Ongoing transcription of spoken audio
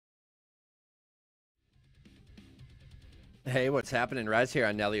Hey, what's happening? Rise here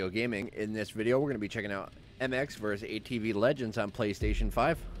on Nalyo Gaming. In this video, we're going to be checking out MX vs ATV Legends on PlayStation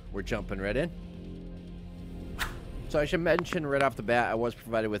 5. We're jumping right in. So I should mention right off the bat, I was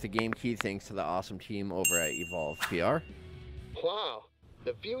provided with a game key thanks to the awesome team over at Evolve PR. Wow,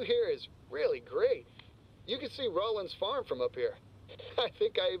 the view here is really great. You can see Rollins Farm from up here. I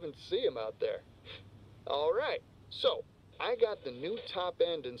think I even see him out there. All right, so I got the new top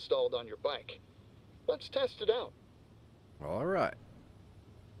end installed on your bike. Let's test it out. All right.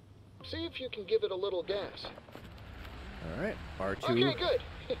 See if you can give it a little gas. All right, R2. Okay,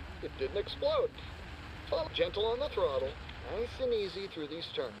 good. It didn't explode. Follow gentle on the throttle, nice and easy through these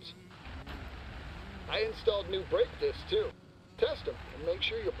turns. I installed new brake discs too. Test them and make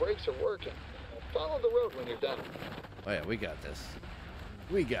sure your brakes are working. Follow the road when you're done. Oh yeah, we got this.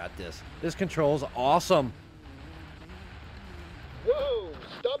 We got this. This control's awesome. Whoa,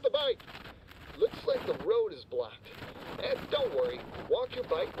 stop the bike. Looks like the road is blocked. And don't worry, walk your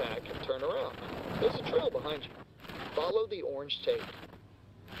bike back and turn around. There's a trail behind you. Follow the orange tape.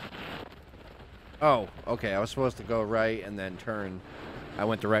 Oh, okay, I was supposed to go right and then turn. I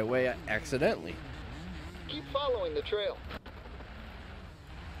went the right way accidentally. Keep following the trail.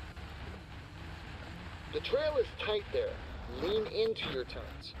 The trail is tight there. Lean into your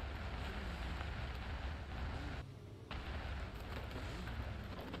turns.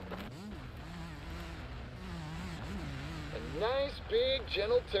 A nice big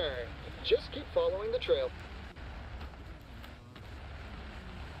gentle turn. Just keep following the trail.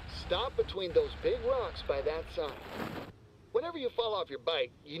 Stop between those big rocks by that side. Whenever you fall off your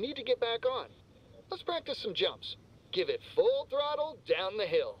bike, you need to get back on. Let's practice some jumps. Give it full throttle down the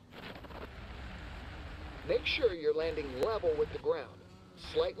hill. Make sure you're landing level with the ground,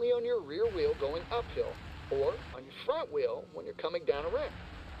 slightly on your rear wheel going uphill, or on your front wheel when you're coming down a ramp.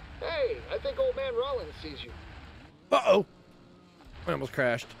 Hey, I think old man Rollins sees you. Uh-oh. I almost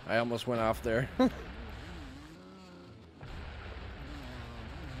crashed. I almost went off there.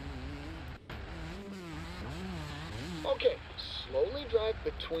 Okay, slowly drive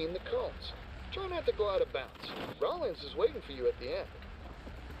between the cones. Try not to go out of bounds. Rollins is waiting for you at the end.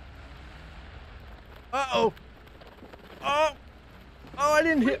 Uh-oh. Oh. Oh, I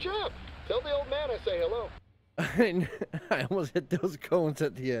didn't Good hit. job. Tell the old man I say hello. I almost hit those cones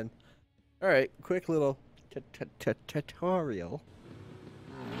at the end. All right, quick little tutorial.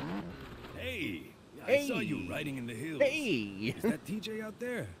 Hey, I saw you riding in the hills. Hey. Is that TJ out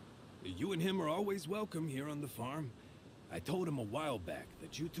there? You and him are always welcome here on the farm. I told him a while back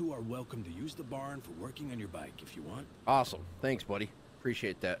that you two are welcome to use the barn for working on your bike if you want. Awesome. Thanks, buddy.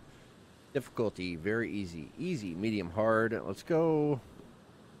 Appreciate that. Difficulty, very easy. Easy, medium, hard. Let's go.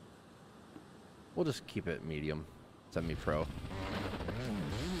 We'll just keep it medium. Semi-pro.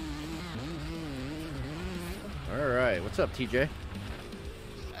 All right. What's up, TJ?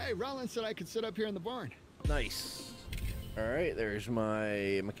 Hey, Rollins said I could sit up here in the barn. Nice. All right. There's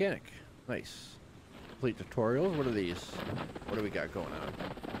my mechanic. Nice. Complete tutorials. What are these? What do we got going on?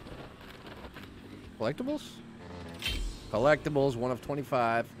 Collectibles? Collectibles, 1 of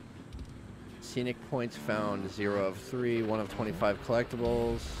 25. Scenic points found, 0 of 3. 1 of 25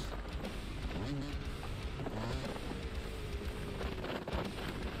 collectibles.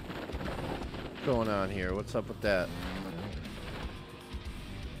 What's going on here? What's up with that?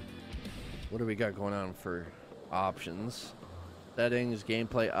 What do we got going on for options? Settings,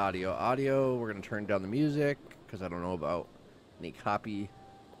 gameplay, audio. Audio, we're going to turn down the music because I don't know about any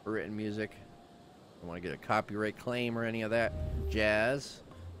copywritten music. I don't want to get a copyright claim or any of that jazz.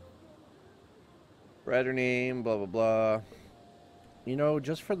 Writer name, blah, blah, blah. You know,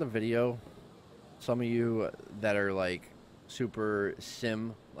 just for the video, some of you that are like super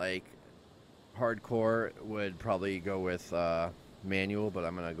sim, like hardcore, would probably go with manual, but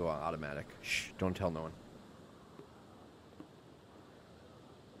I'm going to go on automatic. Shh, don't tell no one.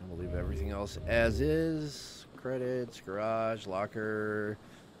 And we'll leave everything else as is. Credits, garage, locker,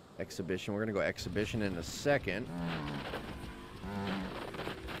 exhibition. We're going to go exhibition in a second.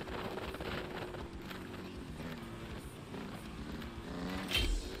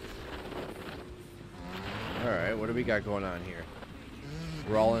 Alright, what do we got going on here?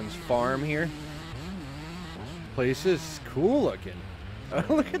 Rollins Farm here. Place is cool looking.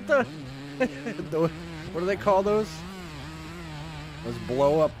 Look at the, what do they call those? Those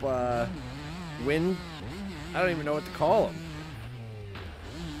blow up wind. I don't even know what to call them.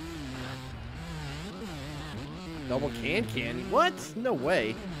 Double candy. What? No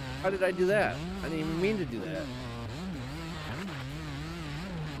way. How did I do that? I didn't even mean to do that.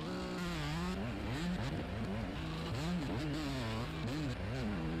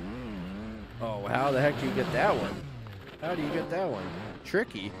 Oh, how the heck do you get that one? How do you get that one?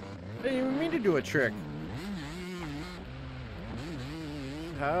 Tricky? I didn't even mean to do a trick.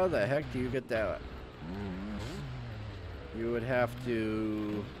 How the heck do you get that? You would have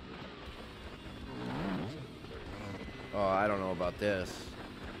to... Oh, I don't know about this.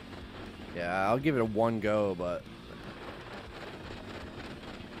 Yeah, I'll give it a one go, but...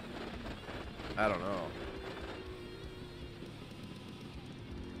 I don't know.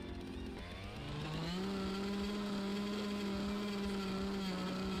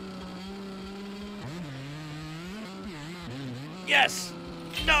 Yes!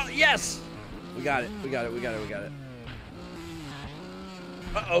 No, yes! We got it, we got it, we got it, we got it.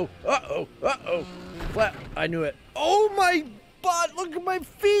 Uh-oh, uh-oh, uh-oh. Flat, I knew it. Oh my butt, look at my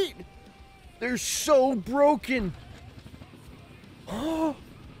feet! They're so broken. Oh,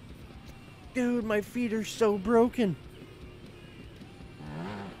 dude, my feet are so broken.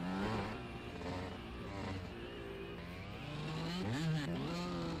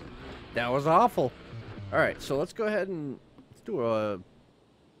 That was awful. All right, so let's go ahead and let's do a...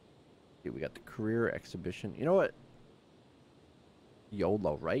 We got the career exhibition. You know what?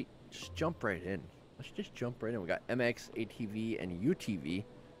 YOLO, right? Just jump right in. Let's just jump right in. We got MX, ATV, and UTV.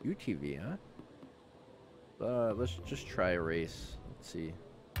 UTV, huh? Let's just try a race. Let's see.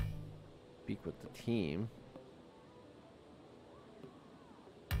 Speak with the team.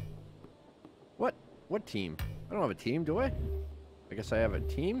 What? What team? I don't have a team, do I? I guess I have a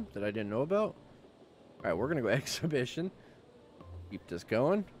team that I didn't know about. Alright, we're gonna go exhibition. Keep this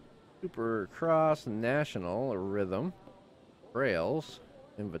going. Supercross, National, Rhythm, Trails,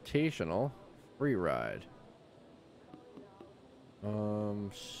 Invitational, Free Ride.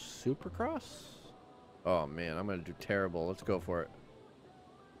 Supercross? Oh man, I'm gonna do terrible. Let's go for it.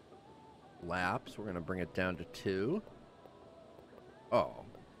 Laps, we're gonna bring it down to 2. Oh.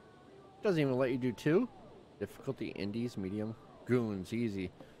 Doesn't even let you do 2. Difficulty, Indies, medium. Goons,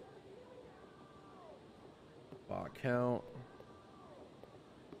 easy. Spot count.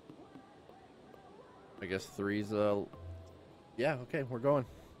 I guess 3's yeah, okay, we're going.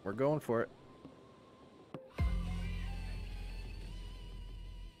 We're going for it.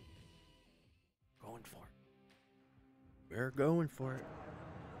 Going for it. We're going for it.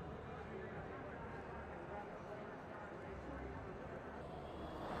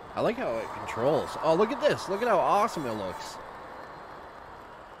 I like how it controls. Oh, look at this. Look at how awesome it looks.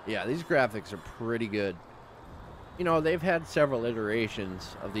 Yeah, these graphics are pretty good. You know, they've had several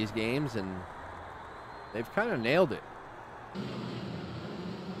iterations of these games, and they've kind of nailed it.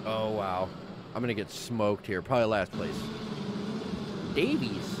 Oh, wow. I'm going to get smoked here. Probably last place.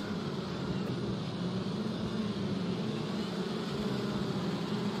 Davies.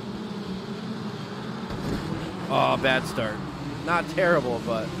 Oh, bad start. Not terrible,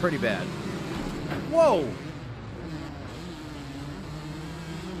 but pretty bad. Whoa!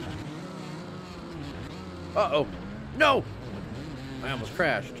 Uh-oh. No! I almost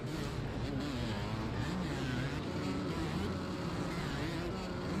crashed.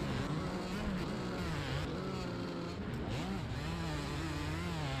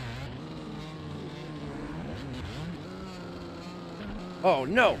 Oh,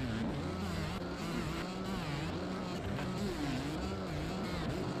 no!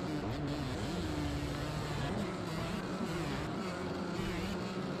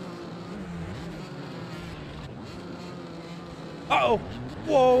 Uh-oh!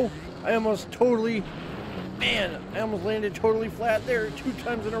 Whoa! I almost totally... Man, I almost landed totally flat there 2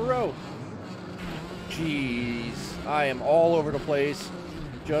 times in a row. Jeez. I am all over the place.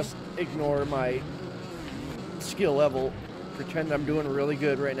 Just ignore my skill level. Pretend I'm doing really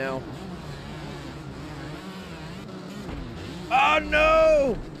good right now. Oh,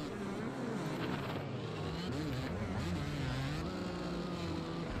 no!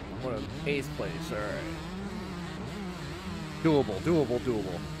 What an 8th place. All right. Doable, doable,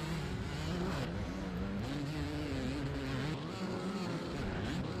 doable.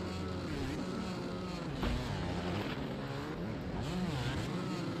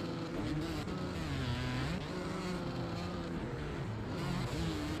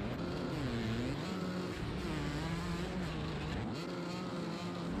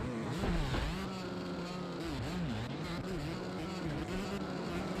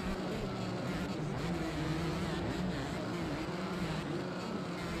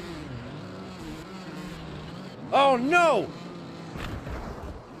 Oh no!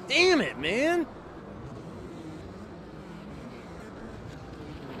 Damn it, man!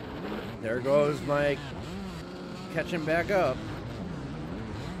 There goes my catching back up.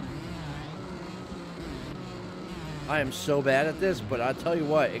 I am so bad at this, but I'll tell you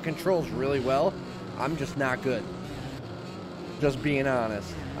what, it controls really well. I'm just not good. Just being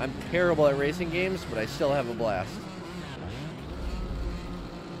honest. I'm terrible at racing games, but I still have a blast.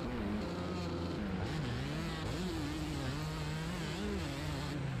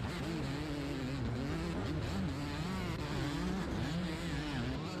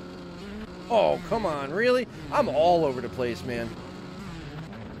 Oh, come on, really? I'm all over the place, man.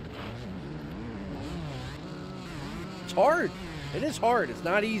 It's hard. It is hard. It's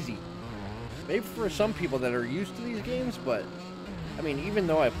not easy. Maybe for some people that are used to these games, but I mean, even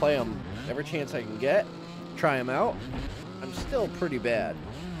though I play them every chance I can get, try them out, I'm still pretty bad.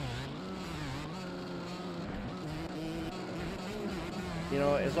 You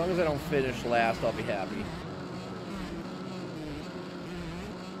know, as long as I don't finish last, I'll be happy.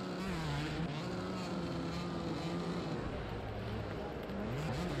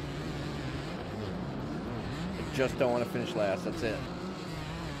 I just don't want to finish last, that's it.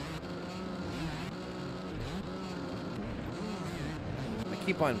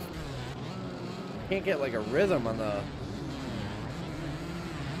 Keep on, can't get like a rhythm on the,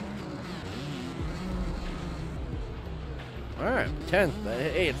 all right, 10th.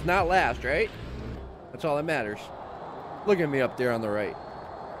 Hey, it's not last, right? That's all that matters. Look at me up there on the right.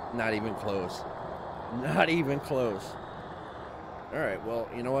 Not even close. Not even close. All right, well,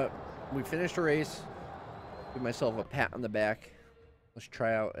 you know what? We finished the race. Give myself a pat on the back. Let's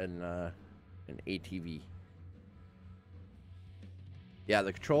try out an ATV. Yeah,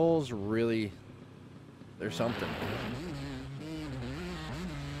 the controls really, they're something.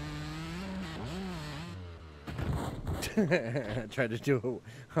 Tried to do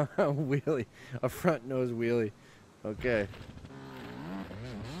a wheelie, a front nose wheelie. Okay.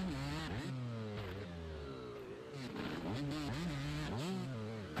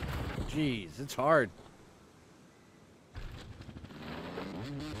 Jeez, it's hard.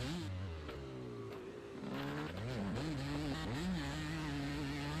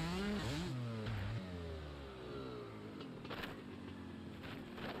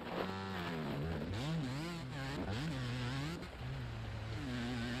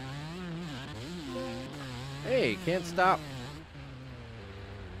 Hey, can't stop.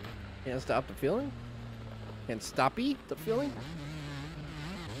 Can't stop the feeling? Can't stoppy the feeling?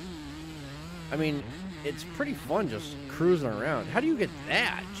 I mean, it's pretty fun just cruising around. How do you get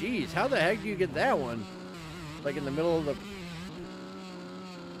that? Jeez, how the heck do you get that one? Like in the middle of the...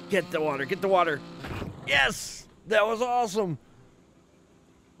 Get the water, get the water. Yes! That was awesome.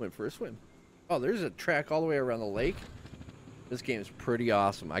 Went for a swim. Oh, there's a track all the way around the lake. This game is pretty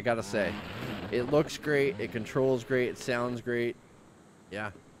awesome, I gotta say. It looks great, it controls great, it sounds great.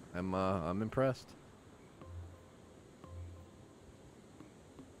 Yeah, I'm impressed.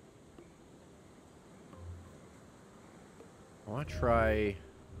 I want to try...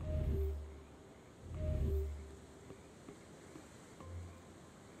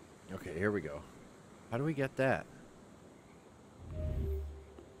 Okay, here we go. How do we get that?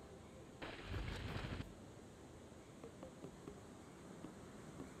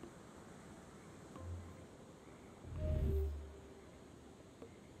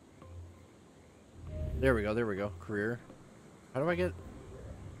 There we go, there we go. Career. How do I get...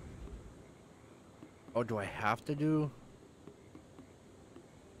 Oh, do I have to do...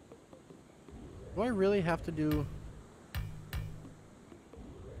 Do I really have to do...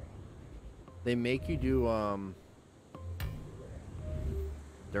 They make you do,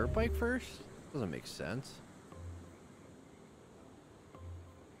 dirt bike first? Doesn't make sense.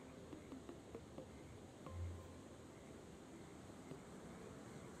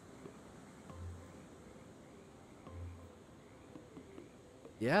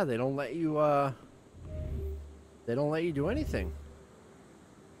 Yeah, they don't let you do anything.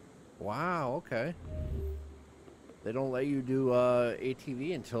 Wow, okay. They don't let you do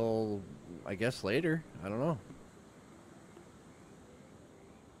ATV until, I guess, later. I don't know.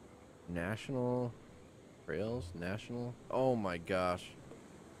 National trails, national. Oh my gosh.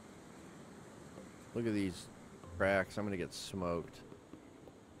 Look at these tracks. I'm gonna get smoked.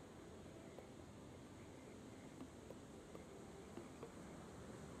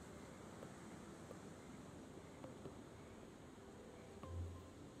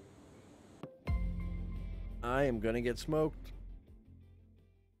 I am gonna get smoked.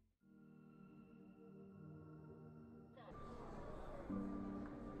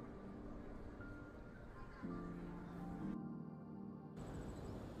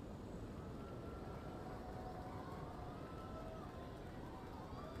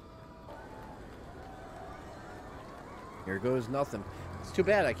 Here goes nothing. It's too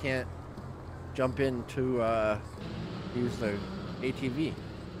bad I can't jump in to use the ATV.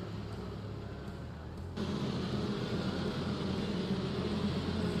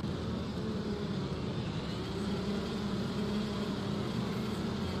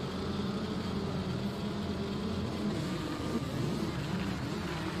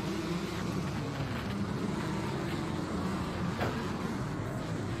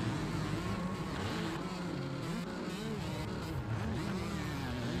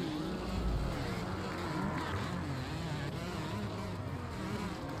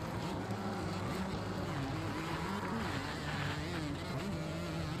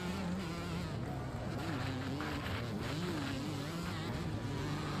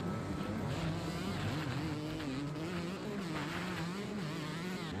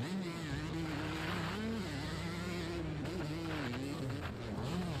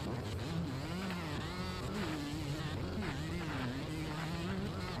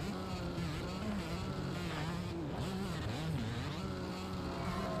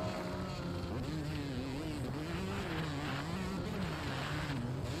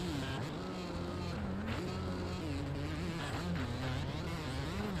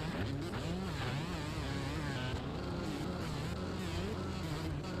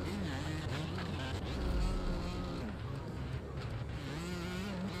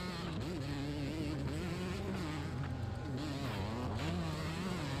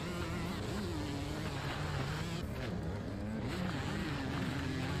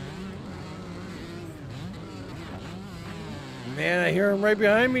 Man, I hear him right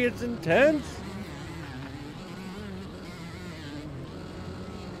behind me. It's intense.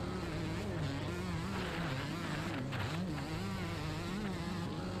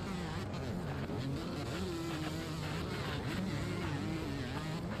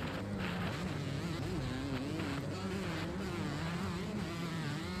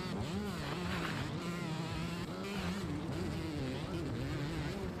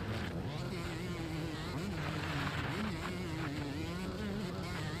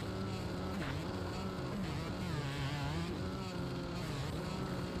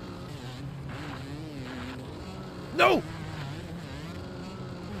 No!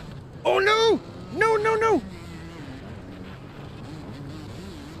 Oh no! No, no, no!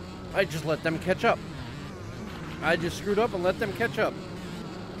 I just let them catch up. I just screwed up and let them catch up.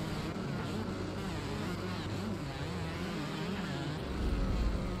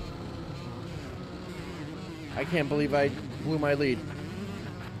 I can't believe I blew my lead.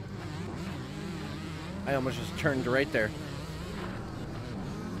 I almost just turned right there.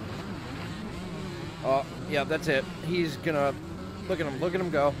 Oh, yeah, that's it. He's gonna... Look at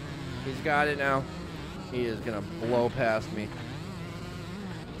him go. He's got it now. He is gonna blow past me.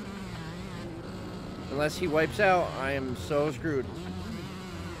 Unless he wipes out, I am so screwed.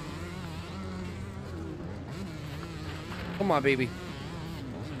 Come on, baby.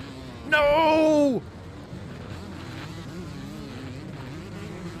 No!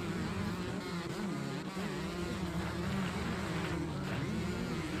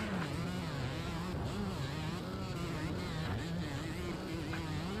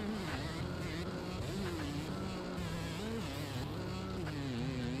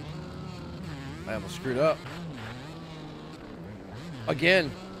 I almost screwed up. Again.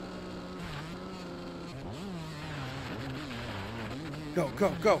 Go,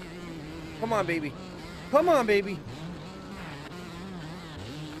 go, go. Come on, baby. Come on, baby.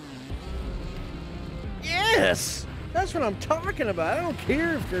 Yes! That's what I'm talking about. I don't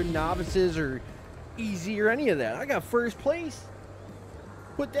care if they're novices or easy or any of that. I got first place.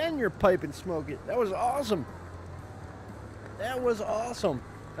 Put that in your pipe and smoke it. That was awesome. That was awesome.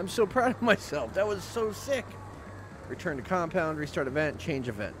 I'm so proud of myself. That was so sick. Return to compound, restart event, change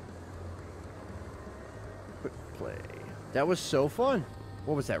event. Quick play. That was so fun.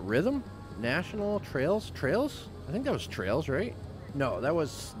 What was that? Rhythm? National? Trails? Trails? I think that was Trails, right? No, that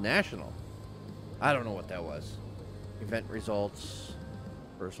was National. I don't know what that was. Event results.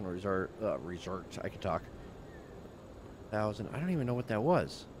 Personal resort. I could talk. 1,000. I don't even know what that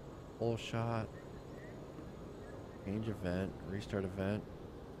was. Whole shot. Change event. Restart event.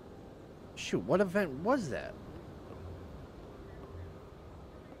 Shoot, what event was that?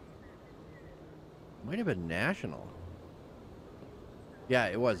 Might have been National. Yeah,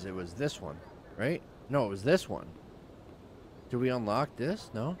 it was. It was this one, right? No, it was this one. Did we unlock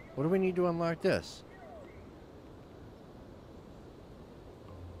this? No? What do we need to unlock this?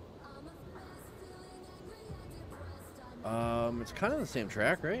 It's kind of the same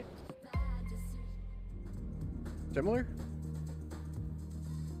track, right? Similar?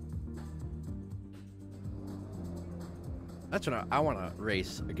 That's what I want to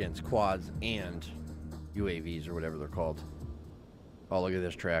race against quads and UAVs or whatever they're called. Oh, look at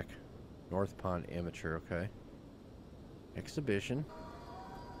this track. North Pond Amateur, okay. Exhibition.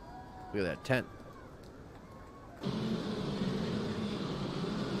 Look at that tent.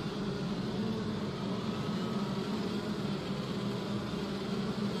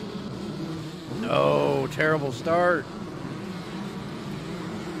 No, terrible start.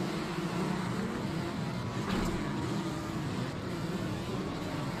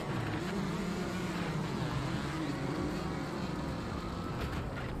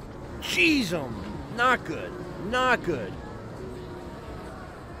 Jeez, not good. Not good.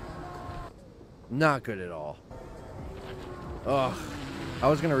 Not good at all. Ugh. I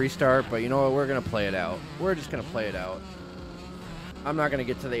was going to restart, but you know what? We're going to play it out. We're just going to play it out. I'm not going to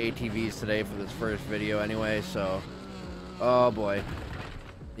get to the ATVs today for this first video anyway, so... Oh, boy.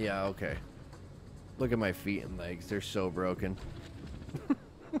 Yeah, okay. Look at my feet and legs. They're so broken.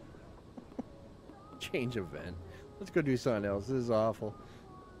 Change event. Let's go do something else. This is awful.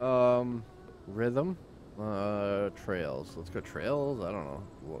 Rhythm. Trails. Let's go trails? I don't know.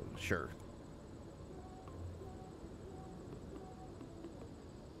 Well, sure.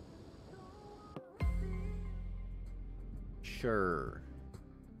 Sure.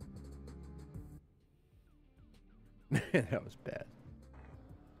 That was bad.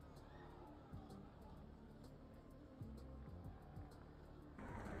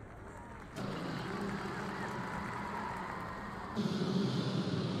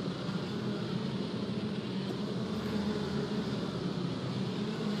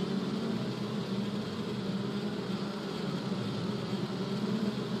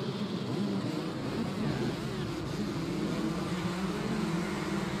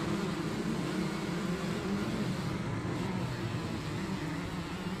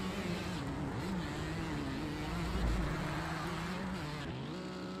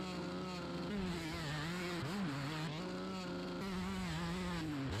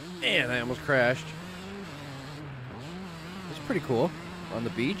 Man, I almost crashed. It's pretty cool on the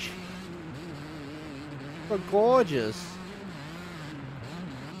beach. So gorgeous.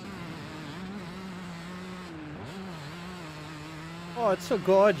 Oh, it's so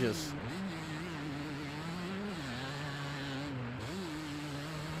gorgeous.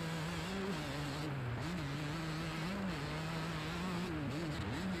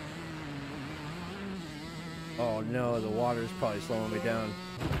 Oh no, the water's probably slowing me down.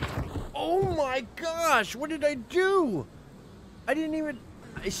 Oh my gosh, what did I do? I didn't even,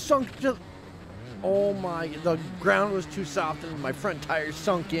 I sunk to, oh my, the ground was too soft and my front tire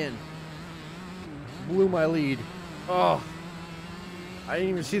sunk in. Blew my lead. Oh, I didn't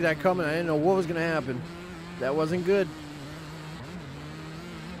even see that coming. I didn't know what was gonna happen. That wasn't good.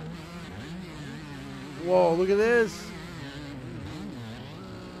 Whoa, look at this.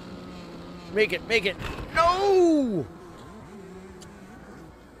 Make it, make it. No!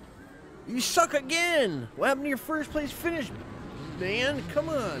 You suck again. What happened to your first place finish, man? Come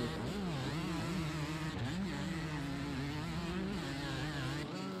on.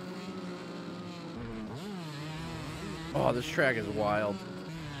 Oh, this track is wild.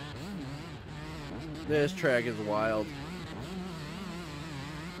 This track is wild.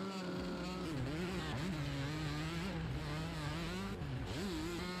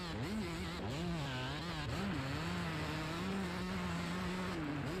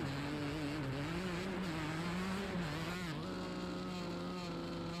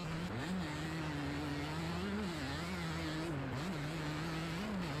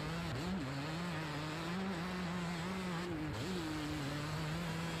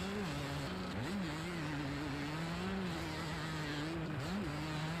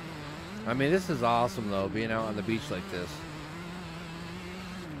 I mean, this is awesome, though, being out on the beach like this.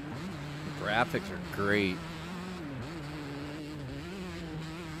 The graphics are great.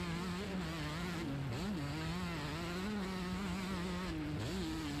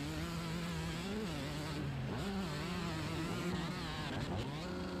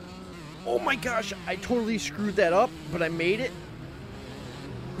 Oh my gosh, I totally screwed that up, but I made it.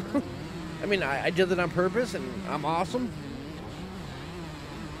 I mean, I did it on purpose, and I'm awesome.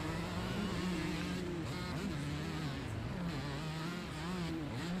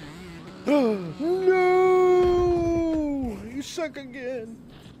 No! You suck again.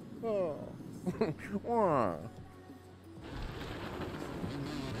 Oh.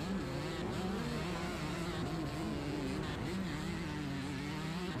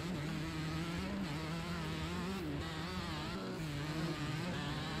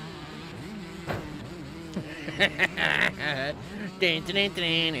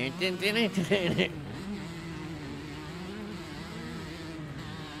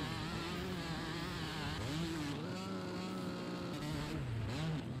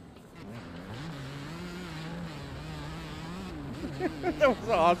 That was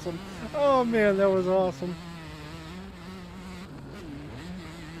awesome. Oh man, that was awesome.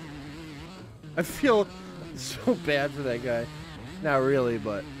 I feel so bad for that guy. Not really,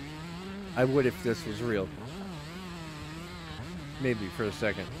 but I would if this was real. Maybe for a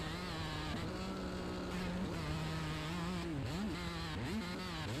second.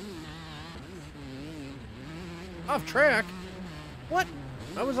 Off track? What?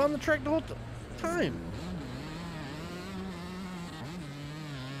 I was on the track the whole time.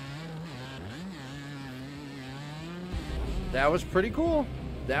 That was pretty cool.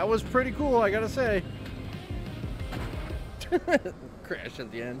 That was pretty cool, I gotta say. Crash at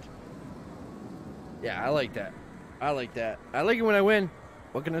the end. Yeah, I like that. I like that. I like it when I win.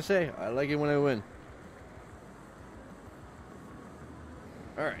 What can I say? I like it when I win.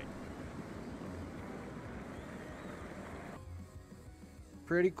 Alright.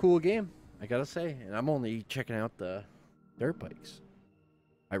 Pretty cool game, I gotta say. And I'm only checking out the dirt bikes.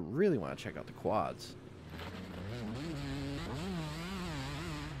 I really want to check out the quads.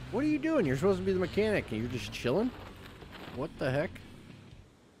 What are you doing? You're supposed to be the mechanic and you're just chilling? What the heck?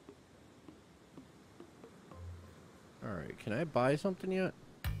 Alright, can I buy something yet?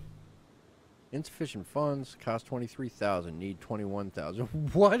 Insufficient funds, cost 23,000, need 21,000.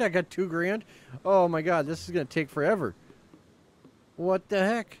 What? I got 2 grand? Oh my god, this is gonna take forever. What the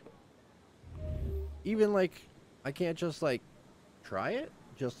heck? Even like, I can't just like try it?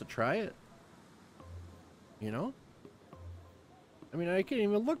 Just to try it? You know? I mean, I can't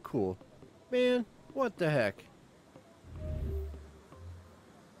even look cool. Man, what the heck?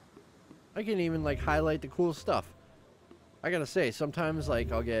 I can't even, like, highlight the cool stuff. I gotta say, sometimes, like,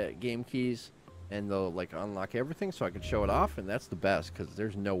 I'll get game keys and they'll, like, unlock everything so I can show it off, and that's the best, because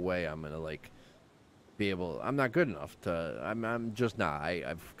there's no way I'm gonna, like, be able. I'm not good enough to. I'm just not.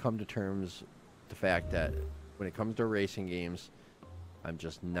 I've come to terms with the fact that when it comes to racing games, I'm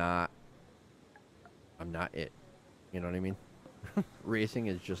just not. I'm not it. You know what I mean? Racing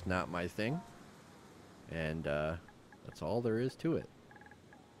is just not my thing, and that's all there is to it.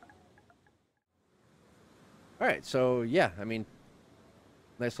 All right, so yeah, I mean,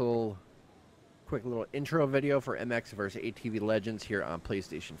 nice little, quick little intro video for MX versus ATV Legends here on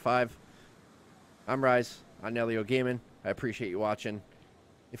PlayStation 5. I'm Rise on Nalyo Gaming. I appreciate you watching.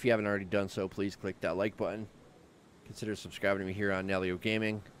 If you haven't already done so, please click that like button. Consider subscribing to me here on Nalyo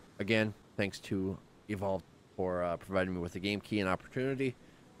Gaming. Again, thanks to Evolve for providing me with the game key and opportunity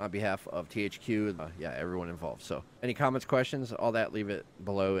on behalf of THQ. Yeah, everyone involved. So any comments, questions, all that, leave it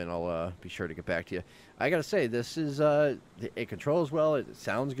below, and I'll be sure to get back to you. I gotta say, this is it controls well. It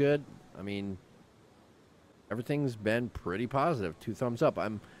sounds good. I mean, everything's been pretty positive. 2 thumbs up.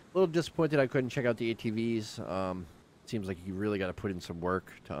 I'm a little disappointed I couldn't check out the ATVs. Seems like you really got to put in some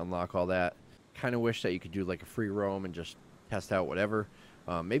work to unlock all that. Kind of wish that you could do like a free roam and just test out whatever.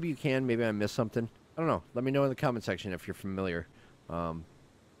 Maybe you can. Maybe I missed something. I don't know. Let me know in the comment section if you're familiar.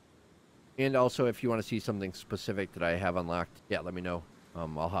 And also, if you want to see something specific that I have unlocked, yeah, let me know.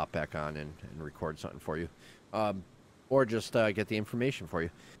 I'll hop back on and record something for you. Or just get the information for you.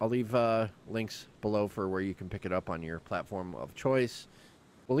 I'll leave links below for where you can pick it up on your platform of choice.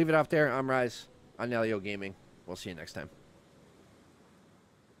 We'll leave it off there. I'm Rise on Nalyo Gaming. We'll see you next time.